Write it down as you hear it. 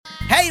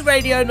Hey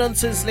Radio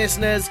Nonsense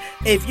listeners,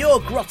 if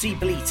your grotty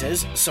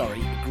bleaters,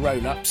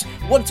 grown-ups,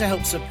 want to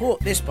help support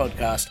this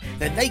podcast,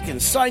 then they can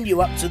sign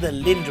you up to the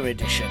Linda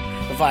Edition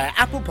via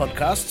Apple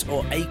Podcasts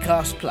or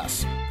Acast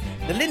Plus.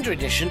 The Linda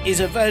Edition is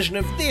a version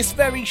of this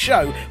very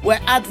show where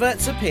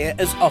adverts appear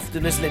as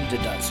often as Linda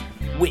does,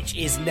 which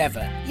is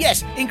never.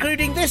 Yes,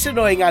 including this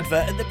annoying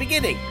advert at the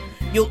beginning.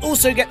 You'll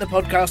also get the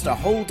podcast a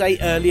whole day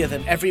earlier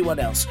than everyone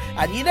else,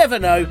 and you never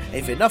know,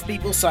 if enough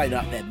people sign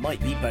up, there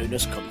might be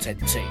bonus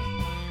content too.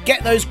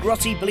 Get those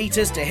grotty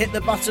bleaters to hit the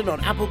button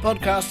on Apple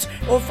Podcasts,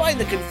 or find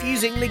the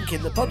confusing link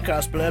in the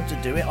podcast blurb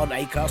to do it on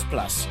Acast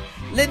Plus.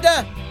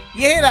 Linda?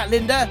 You hear that,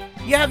 Linda?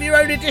 You have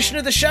your own edition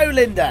of the show,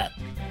 Linda.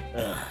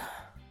 Ugh.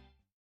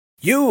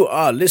 You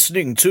are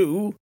listening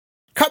to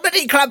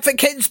Comedy Club for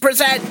Kids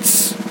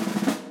presents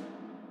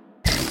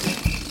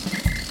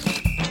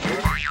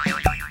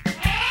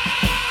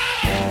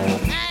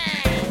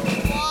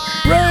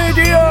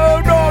Radio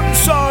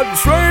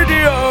Nonsense,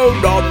 Radio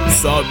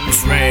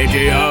Nonsense,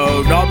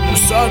 Radio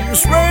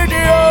Nonsense,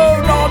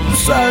 Radio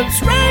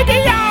Nonsense,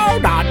 Radio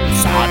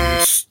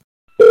Nonsense.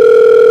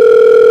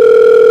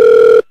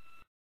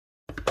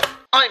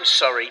 I'm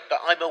sorry, but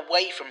I'm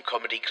away from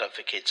Comedy Club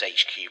for Kids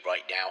HQ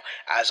right now,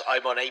 as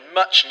I'm on a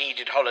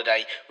much-needed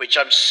holiday, which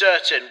I'm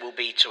certain will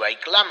be to a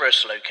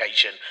glamorous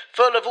location,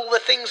 full of all the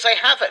things they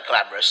have at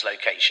glamorous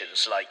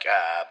locations, like,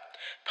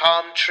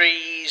 palm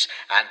trees,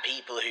 and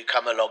people who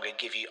come along and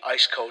give you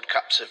ice-cold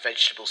cups of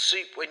vegetable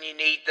soup when you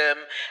need them,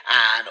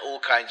 and all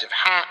kinds of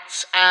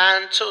hats,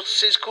 and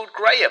tortoises called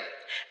Graham.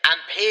 And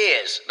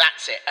piers,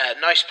 that's it.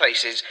 Nice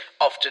places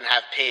often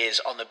have piers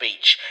on the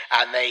beach,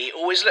 and they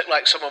always look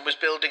like someone was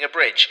building a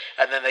bridge,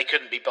 and then they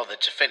couldn't be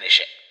bothered to finish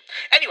it.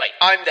 Anyway,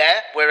 I'm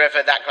there,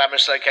 wherever that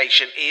glamorous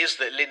location is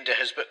that Linda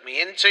has booked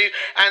me into,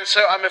 and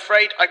so I'm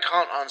afraid I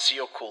can't answer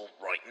your call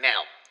right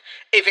now.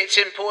 If it's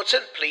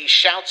important, please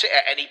shout it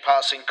at any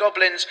passing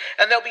goblins,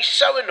 and they'll be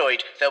so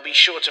annoyed they'll be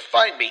sure to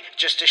find me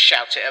just to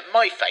shout it at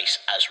my face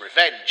as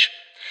revenge.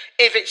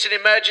 If it's an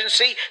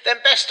emergency, then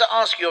best to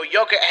ask your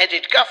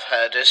yoghurt-headed guff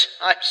herders,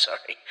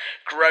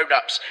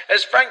 grown-ups,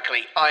 as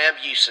frankly, I am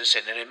useless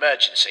in an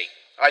emergency.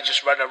 I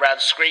just run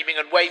around screaming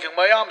and waving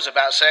my arms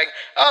about saying,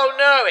 "Oh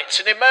no, it's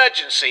an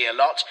emergency" a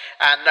lot,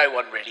 and no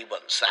one really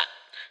wants that.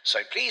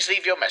 So please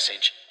leave your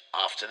message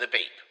after the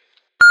beep.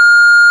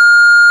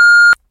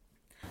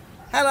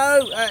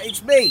 Hello,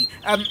 it's me.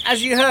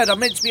 As you heard, I'm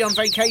meant to be on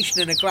vacation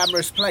in a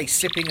glamorous place,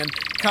 sipping a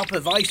cup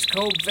of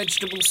ice-cold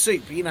vegetable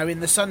soup, in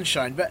the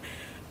sunshine, but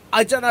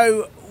I don't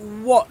know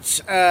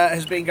what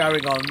has been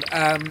going on.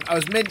 I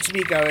was meant to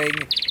be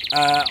going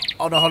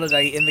on a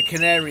holiday in the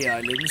Canary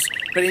Islands,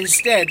 but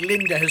instead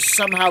Linda has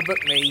somehow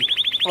booked me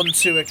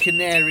onto a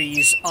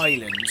Canaries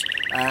island,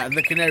 and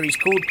the Canary's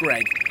called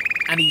Greg.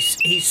 And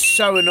he's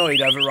so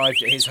annoyed I've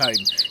arrived at his home.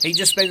 He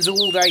just spends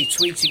all day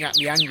tweeting at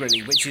me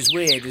angrily, which is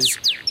weird,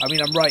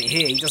 I'm right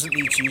here. He doesn't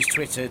need to use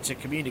Twitter to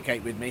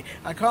communicate with me.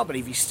 I can't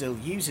believe he still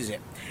uses it.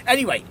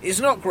 Anyway,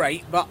 it's not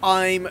great, but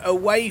I'm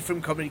away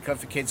from Comedy Club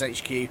for Kids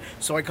HQ,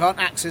 so I can't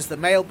access the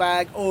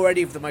mailbag or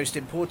any of the most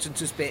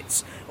importantest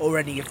bits or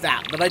any of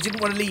that. But I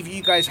didn't want to leave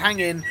you guys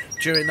hanging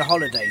during the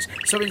holidays.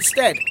 So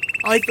instead,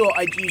 I thought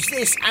I'd use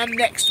this and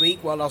next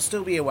week, while I'll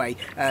still be away,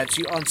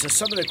 to answer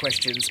some of the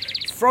questions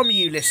from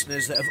you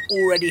listeners that have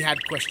already had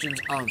questions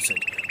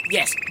answered.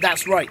 Yes,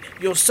 that's right.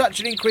 You're such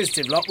an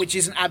inquisitive lot, which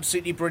is an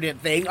absolutely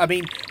brilliant thing.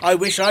 I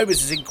wish I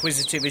was as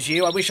inquisitive as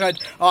you. I wish I'd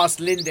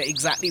asked Linda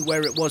exactly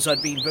where it was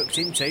I'd been booked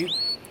into.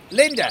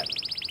 Linda,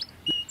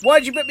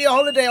 why'd you book me a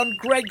holiday on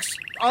Greg's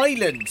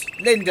Island?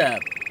 Linda.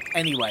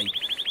 Anyway,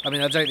 I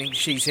don't think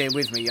she's here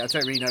with me. I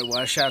don't really know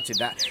why I shouted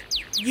that.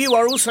 You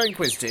are also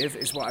inquisitive,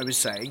 is what I was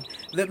saying,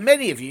 that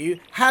many of you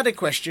had a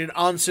question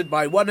answered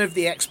by one of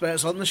the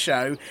experts on the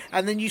show,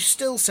 and then you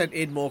still sent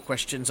in more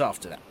questions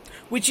after that,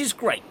 which is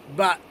great,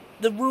 but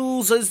the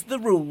rules is the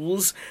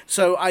rules,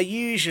 so I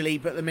usually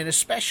put them in a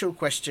special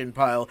question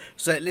pile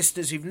so that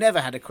listeners who've never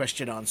had a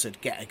question answered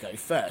get a go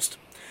first.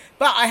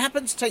 But I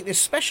happened to take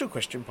this special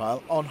question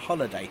pile on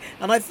holiday,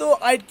 and I thought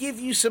I'd give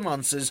you some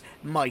answers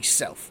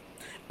myself.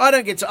 I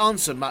don't get to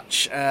answer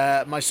much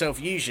myself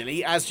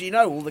usually. As you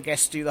know, all the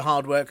guests do the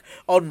hard work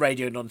on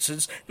Radio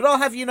Nonsense, but I'll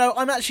have you know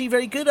I'm actually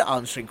very good at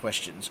answering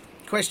questions.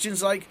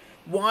 Questions like,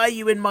 why are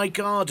you in my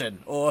garden?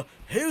 Or,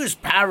 whose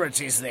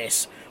parrot is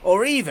this?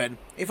 Or even,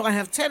 if I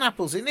have 10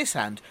 apples in this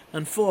hand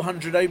and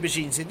 400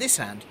 aubergines in this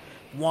hand,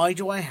 why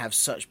do I have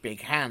such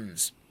big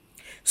hands?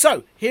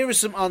 So, here are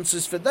some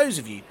answers for those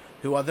of you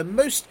who are the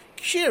most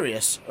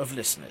curious of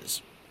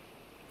listeners.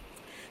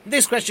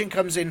 This question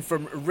comes in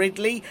from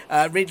Ridley.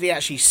 Ridley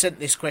actually sent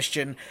this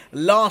question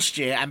last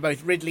year, and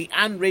both Ridley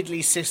and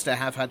Ridley's sister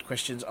have had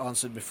questions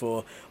answered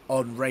before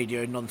on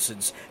Radio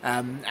Nonsense.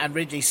 And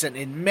Ridley sent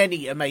in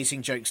many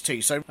amazing jokes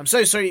too. So I'm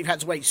so sorry you've had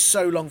to wait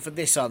so long for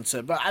this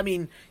answer, but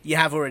you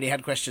have already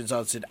had questions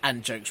answered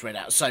and jokes read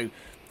out, so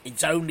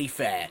it's only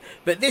fair.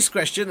 But this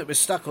question that was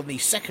stuck on the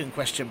second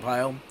question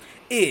pile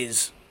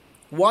is,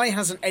 Why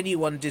hasn't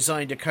anyone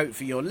designed a coat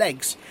for your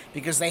legs?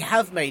 Because they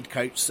have made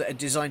coats that are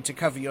designed to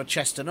cover your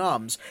chest and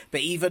arms,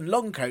 but even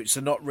long coats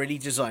are not really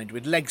designed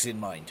with legs in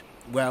mind.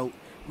 Well,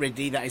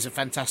 Ridley, that is a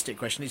fantastic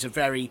question. It's a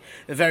very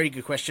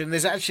good question.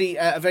 There's actually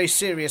a very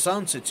serious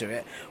answer to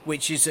it,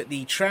 which is that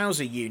the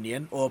trouser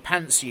union, or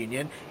pants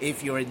union,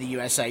 if you're in the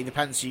USA, the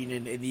pants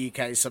union in the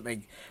UK is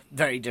something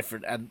very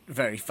different and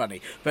very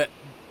funny. But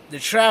the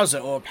trouser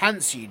or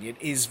pants union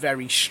is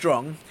very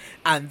strong,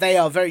 and they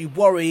are very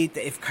worried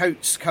that if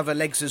coats cover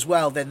legs as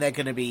well, then they're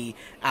going to be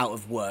out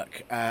of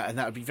work, and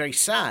that would be very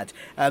sad.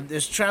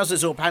 There's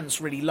trousers or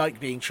pants really like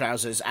being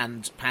trousers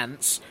and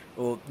pants,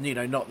 or, you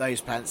know, not those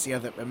pants, the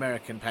other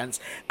American pants,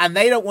 and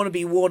they don't want to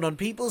be worn on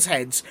people's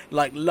heads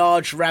like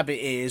large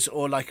rabbit ears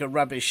or like a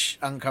rubbish,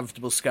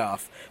 uncomfortable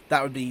scarf.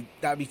 That would be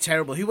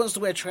terrible. Who wants to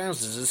wear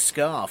trousers as a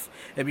scarf?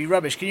 It'd be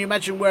rubbish. Can you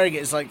imagine wearing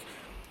it as like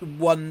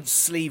one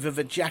sleeve of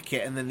a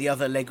jacket and then the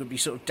other leg would be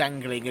sort of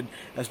dangling, and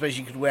I suppose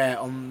you could wear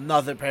on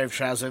another pair of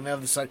trousers on the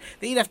other side.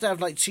 Then you'd have to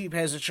have like 2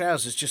 pairs of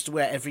trousers just to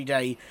wear every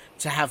day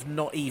to have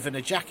not even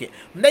a jacket.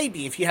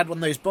 Maybe if you had one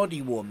of those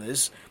body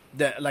warmers,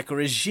 that like, or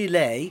a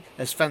gilet,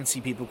 as fancy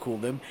people call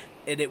them,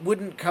 and it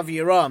wouldn't cover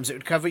your arms, it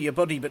would cover your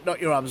body but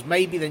not your arms.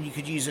 Maybe then you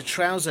could use a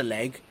trouser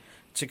leg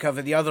to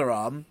cover the other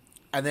arm,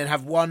 and then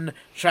have one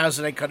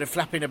trouser leg kind of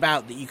flapping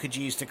about that you could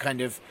use to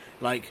kind of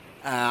like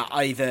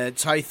either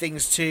tie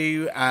things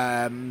to,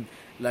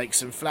 like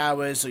some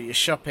flowers, or you're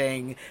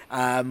shopping,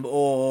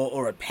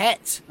 or a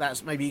pet.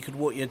 That's maybe you could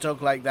walk your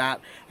dog like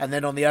that, and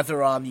then on the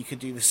other arm you could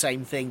do the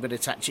same thing but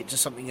attach it to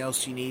something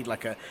else you need,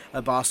 like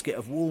a basket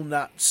of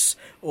walnuts,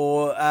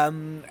 or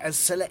a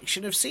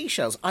selection of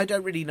seashells. I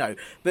don't really know,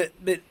 but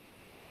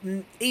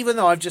even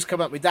though I've just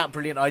come up with that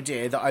brilliant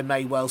idea that I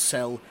may well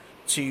sell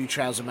to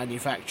trouser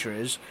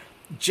manufacturers,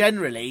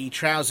 generally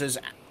trousers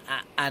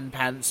and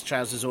pants,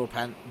 trousers or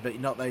pants, but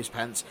not those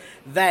pants,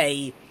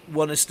 they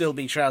want to still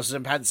be trousers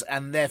and pants,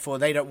 and therefore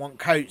they don't want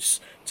coats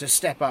to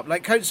step up.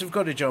 Like, coats have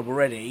got a job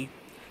already.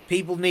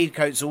 People need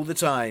coats all the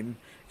time,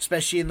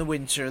 especially in the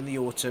winter and the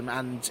autumn,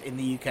 and in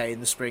the UK in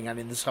the spring and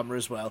in the summer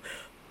as well.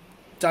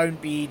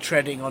 Don't be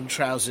treading on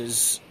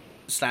trousers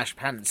 /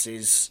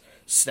 pants'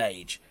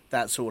 stage.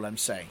 That's all I'm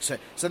saying.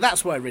 So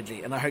that's why,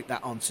 Ridley, and I hope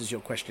that answers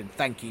your question.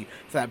 Thank you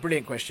for that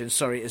brilliant question.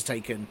 Sorry it has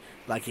taken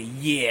like a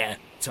year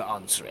to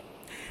answer it.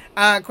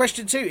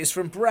 Question 2 is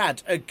from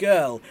Brad, a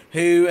girl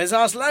who has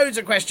asked loads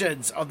of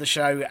questions on the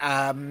show,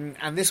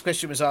 and this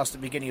question was asked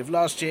at the beginning of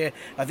last year.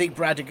 I think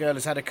Brad, a girl,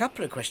 has had a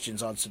couple of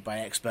questions answered by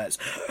experts,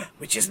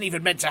 which isn't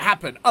even meant to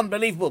happen.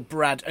 Unbelievable,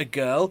 Brad, a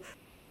girl.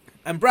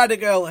 And Brad, a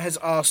girl, has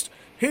asked,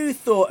 who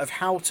thought of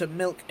how to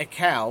milk a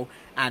cow,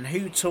 and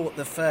who taught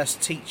the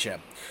first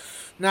teacher?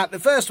 Now, the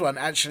first one,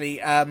 actually,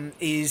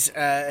 is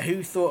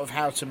who thought of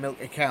how to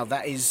milk a cow.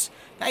 That is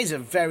a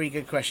very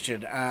good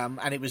question,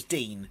 and it was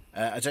Dean.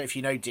 I don't know if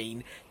you know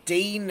Dean.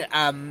 Dean,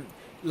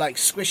 like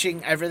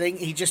squishing everything.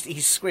 He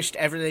squished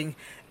everything,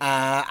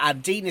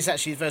 and Dean is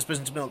actually the first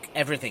person to milk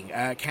everything.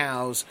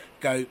 Cows,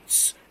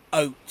 goats,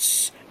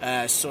 oats,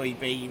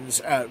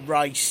 soybeans,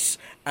 rice,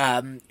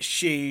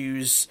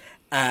 shoes,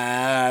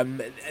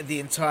 the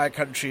entire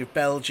country of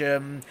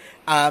Belgium.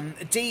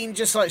 Dean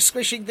just likes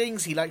squishing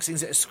things. He likes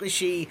things that are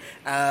squishy.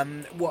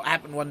 What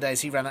happened one day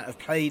is he ran out of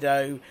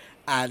Play-Doh,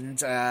 and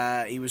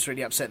he was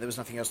really upset there was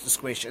nothing else to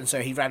squish, and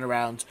so he ran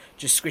around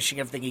just squishing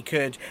everything he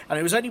could, and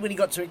it was only when he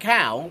got to a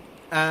cow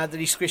that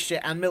he squished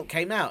it and milk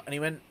came out, and he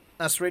went,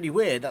 that's really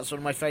weird, that's one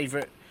of my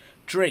favourite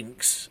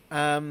drinks,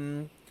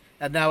 and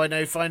now I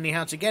know finally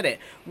how to get it.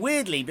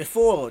 Weirdly,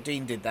 before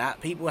Dean did that,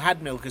 people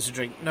had milk as a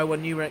drink, no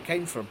one knew where it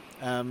came from.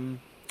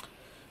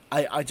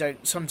 I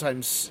don't,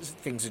 sometimes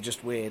things are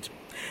just weird.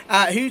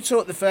 Who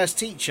taught the first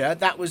teacher?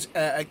 That was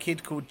a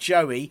kid called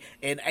Joey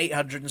in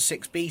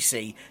 806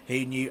 BC,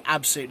 who knew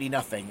absolutely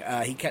nothing.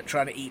 He kept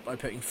trying to eat by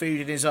putting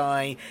food in his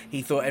eye.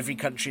 He thought every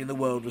country in the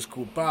world was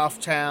called Bath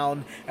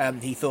Town.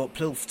 He thought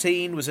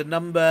Pilfteen was a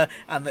number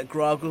and that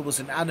Graggle was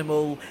an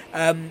animal.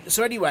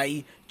 So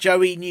anyway,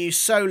 Joey knew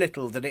so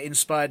little that it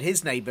inspired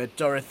his neighbour,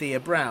 Dorothea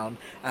Brown,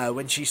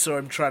 when she saw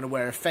him trying to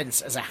wear a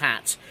fence as a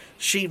hat.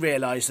 She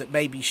realised that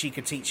maybe she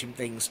could teach him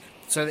things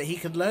so that he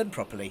could learn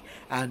properly.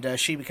 And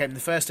she became the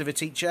first ever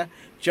teacher.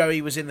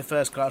 Joey was in the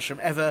first classroom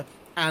ever.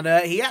 And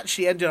he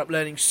actually ended up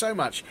learning so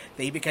much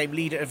that he became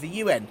leader of the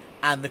UN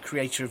and the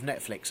creator of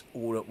Netflix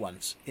all at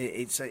once.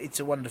 It's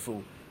a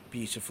wonderful,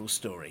 beautiful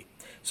story.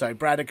 So,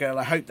 Brad, girl,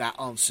 I hope that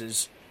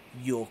answers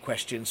your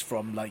questions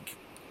from, like,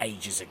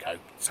 ages ago.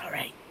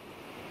 Sorry.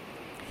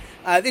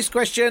 This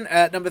question,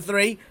 number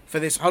 3, for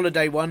this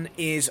holiday one,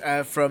 is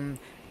from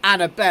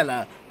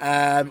Annabella,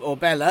 or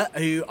Bella,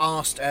 who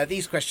asked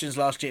these questions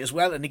last year as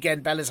well. And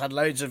again, Bella's had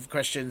loads of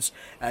questions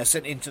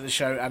sent into the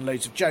show, and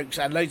loads of jokes,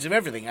 and loads of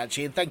everything,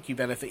 actually. And thank you,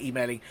 Bella, for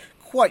emailing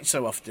quite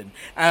so often.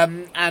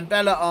 And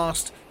Bella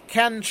asked,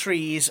 can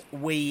trees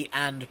wee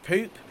and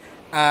poop?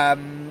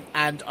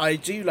 And I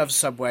do love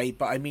Subway,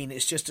 but I mean,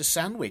 it's just a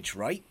sandwich,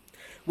 right?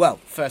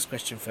 Well, first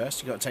question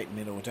first, you've got to take them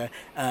in order.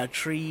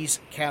 Trees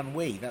can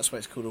wee. That's why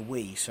it's called a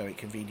wee, so it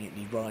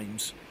conveniently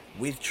rhymes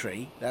with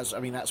tree. That's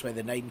where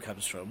the name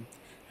comes from.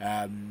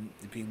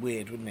 It'd be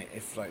weird, wouldn't it,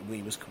 if like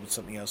we was called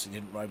something else and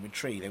didn't rhyme with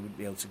tree, they wouldn't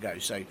be able to go.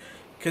 So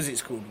because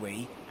it's called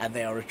we and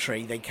they are a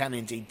tree, they can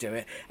indeed do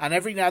it. And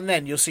every now and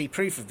then you'll see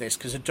proof of this,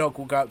 because a dog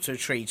will go up to a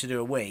tree to do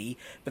a wee,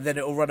 but then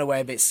it will run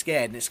away a bit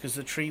scared, and it's because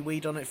the tree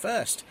weed on it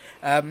first.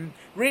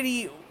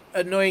 Really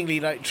annoyingly,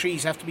 like,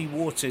 trees have to be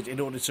watered in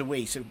order to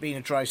wee, so being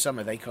a dry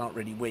summer they can't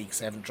really wee because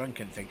they haven't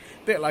drunk anything,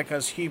 a bit like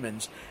us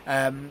humans,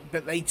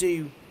 but they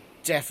do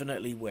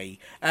definitely wee.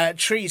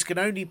 Trees can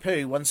only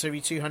poo once every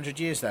 200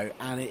 years though,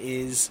 and it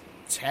is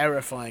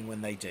terrifying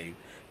when they do.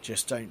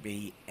 Just don't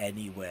be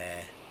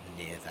anywhere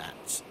near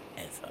that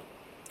ever.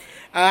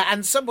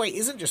 And subway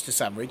isn't just a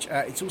sandwich,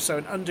 it's also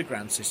an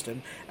underground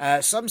system.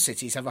 Some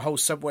cities have a whole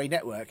subway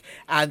network,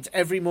 and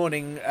every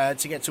morning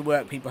to get to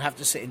work people have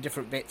to sit in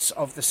different bits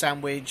of the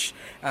sandwich.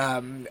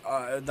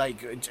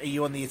 Like, are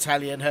you on the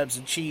Italian herbs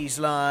and cheese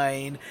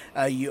line?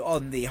 Are you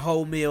on the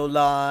wholemeal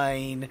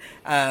line?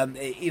 Are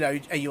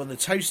you on the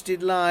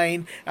toasted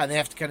line? And they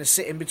have to kind of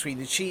sit in between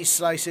the cheese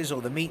slices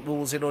or the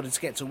meatballs in order to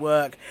get to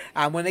work.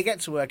 And when they get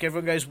to work,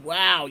 everyone goes,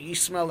 "Wow, you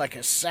smell like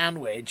a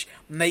sandwich."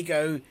 And they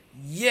go,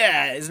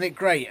 "Yeah, isn't it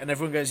great?" And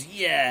everyone goes,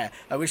 "Yeah,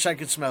 I wish I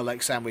could smell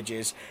like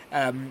sandwiches."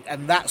 And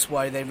that's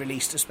why they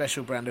released a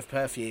special brand of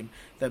perfume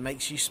that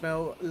makes you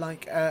smell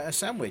like a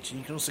sandwich. And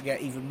you can also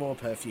get even more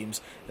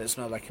perfumes that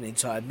smell like an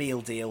entire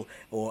meal deal,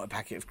 or a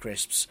packet of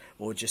crisps,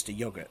 or just a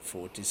yoghurt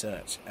for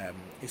dessert.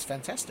 It's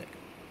fantastic.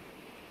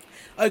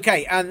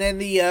 Okay, and then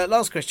the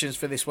last questions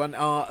for this one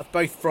are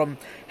both from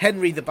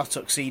Henry the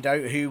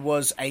Buttoxido, who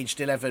was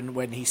aged 11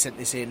 when he sent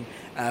this in,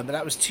 but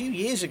that was 2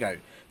 years ago.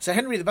 So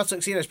Henry the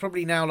Buttoxido is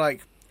probably now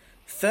like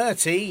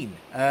 13,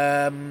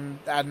 and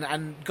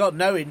got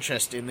no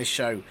interest in this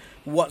show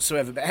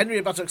whatsoever. But Henry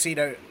the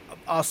Buttoxido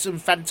asked some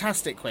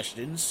fantastic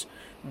questions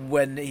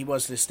when he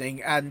was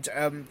listening, and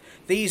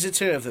these are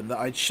two of them that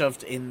I'd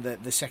shoved in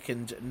the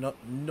second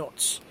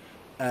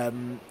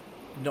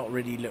not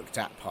really looked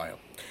at pile.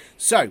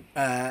 So,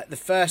 the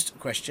first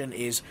question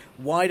is,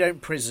 why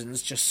don't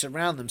prisons just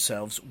surround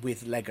themselves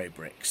with Lego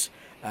bricks?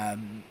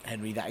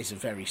 Henry, that is a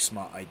very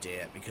smart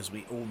idea, because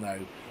we all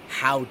know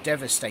how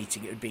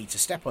devastating it would be to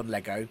step on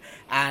Lego,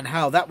 and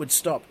how that would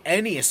stop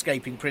any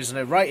escaping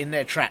prisoner right in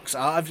their tracks.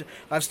 I've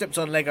stepped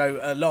on Lego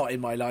a lot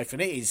in my life,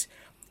 and it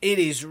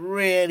is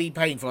really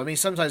painful. I mean,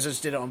 sometimes I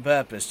just did it on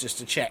purpose just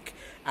to check,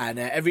 and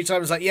every time I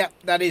was like,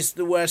 "Yep, that is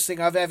the worst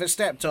thing I've ever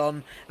stepped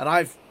on," and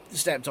I've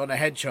stepped on a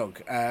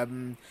hedgehog.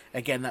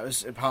 Again, that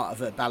was a part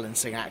of a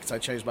balancing act. I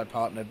chose my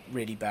partner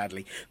really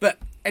badly. But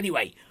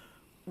anyway,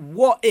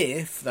 what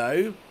if,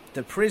 though,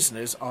 the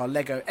prisoners are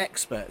Lego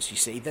experts, you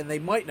see? Then they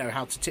might know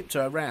how to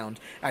tiptoe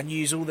around and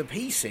use all the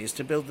pieces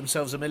to build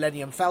themselves a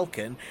Millennium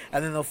Falcon,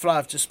 and then they'll fly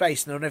off to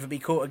space and they'll never be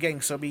caught again,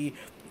 because they'll be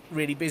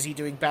really busy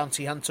doing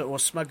bounty hunter or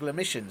smuggler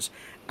missions.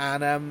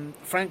 And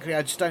frankly,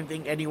 I just don't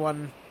think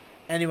anyone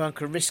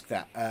can risk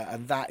that,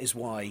 and that is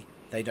why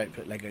they don't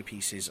put Lego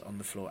pieces on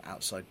the floor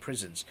outside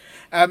prisons.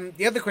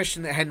 The other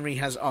question that Henry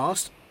has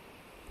asked,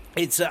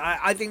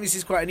 I think this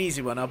is quite an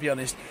easy one, I'll be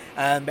honest.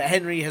 But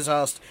Henry has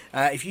asked,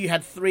 if you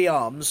had 3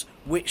 arms,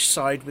 which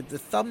side would the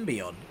thumb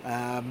be on?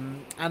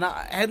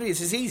 Henry, this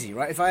is easy,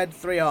 right? If I had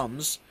 3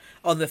 arms,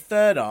 on the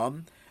third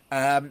arm,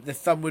 the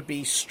thumb would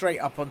be straight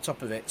up on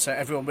top of it, so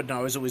everyone would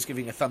know I was always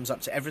giving a thumbs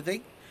up to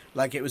everything.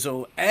 Like, it was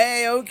all,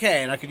 "Hey,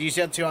 okay," and I could use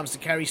the other 2 arms to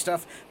carry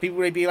stuff. People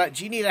would be like,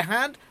 "Do you need a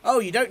hand?"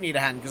 "Oh, you don't need a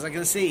hand, because I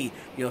can see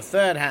your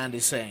third hand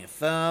is saying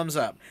thumbs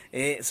up.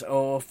 It's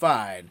all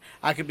fine."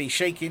 I could be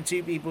shaking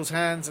 2 people's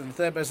hands, and the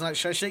third person like,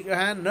 "Should I shake your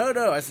hand?"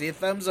 No, I see a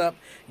thumbs up.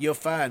 You're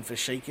fine for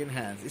shaking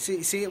hands.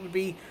 You see, it would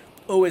be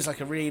always like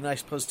a really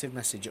nice positive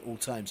message at all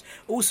times.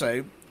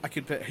 Also, I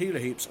could put hula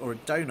hoops or a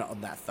donut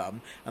on that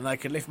thumb, and I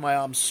could lift my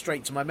arms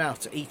straight to my mouth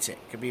to eat it.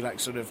 It could be like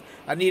sort of,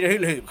 "I need a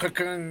hula hoop,"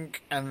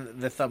 and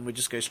the thumb would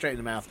just go straight in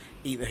the mouth,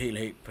 eat the hula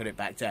hoop, put it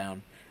back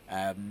down.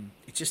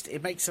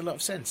 It makes a lot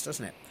of sense,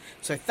 doesn't it?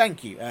 So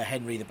thank you,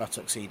 Henry the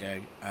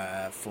Buttoxido,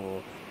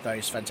 for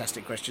those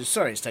fantastic questions.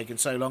 Sorry it's taken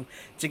so long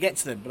to get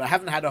to them, but I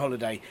haven't had a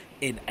holiday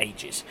in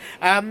ages.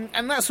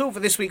 And that's all for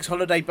this week's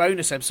holiday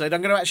bonus episode.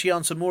 I'm going to actually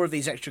answer more of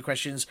these extra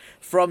questions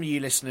from you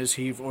listeners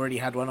who've already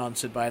had one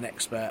answered by an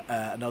expert,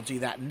 and I'll do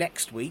that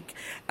next week.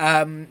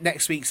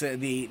 Next week's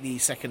the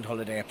second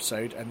holiday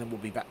episode, and then we'll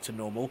be back to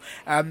normal.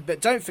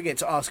 But don't forget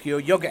to ask your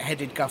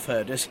yogurt-headed guff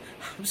herders,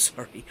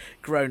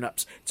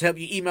 grown-ups, to help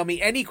you email me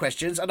any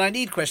questions, and I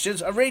need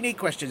questions. I really need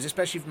questions,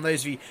 especially from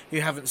those of you who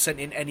haven't sent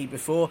in any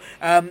before,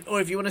 or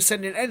if you want to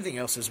send in anything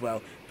else as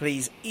well,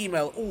 please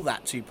email all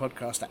that to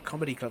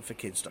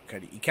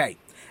podcast@comedyclubforkids.co.uk.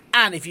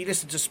 And if you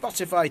listen to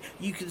Spotify,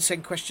 you can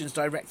send questions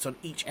direct on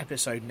each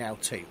episode now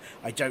too.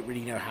 I don't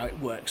really know how it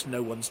works.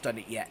 No one's done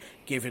it yet.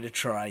 Give it a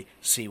try.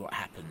 See what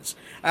happens.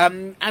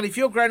 And if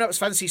your grown-ups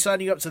fancy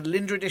signing up to the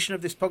Linda edition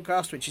of this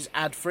podcast, which is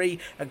ad-free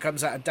and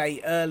comes out a day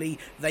early,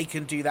 they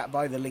can do that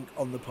by the link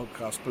on the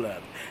podcast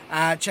blurb.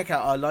 Check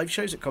out our live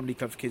shows at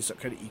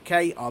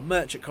comedyclubforkids.co.uk, our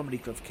merch at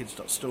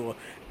comedyclubforkids.store,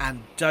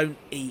 and don't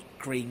eat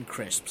green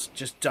crisps.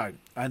 Just don't.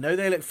 I know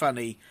they look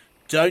funny.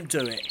 Don't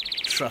do it.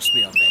 Trust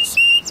me on this.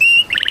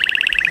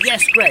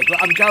 Yes, Greg,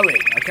 look, I'm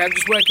going. Okay, I'm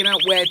just working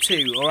out where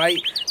to, all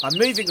right? I'm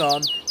moving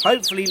on.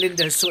 Hopefully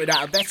Linda has sorted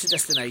out a better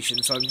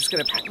destination, so I'm just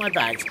going to pack my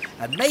bags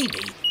and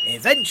maybe,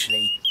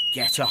 eventually,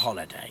 get a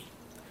holiday.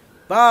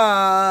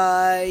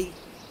 Bye!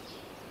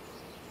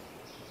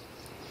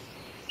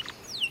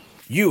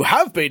 You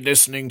have been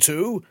listening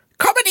to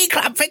Comedy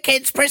Club for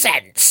Kids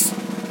presents.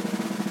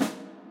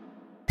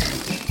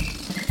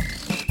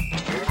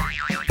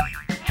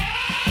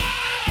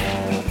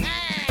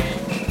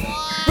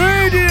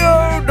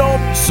 Radio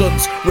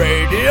nonsense,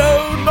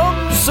 radio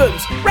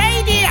nonsense,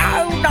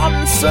 radio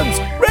nonsense,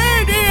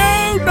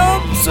 radio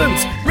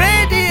nonsense,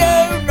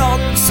 radio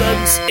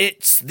nonsense.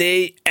 It's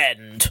the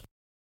end.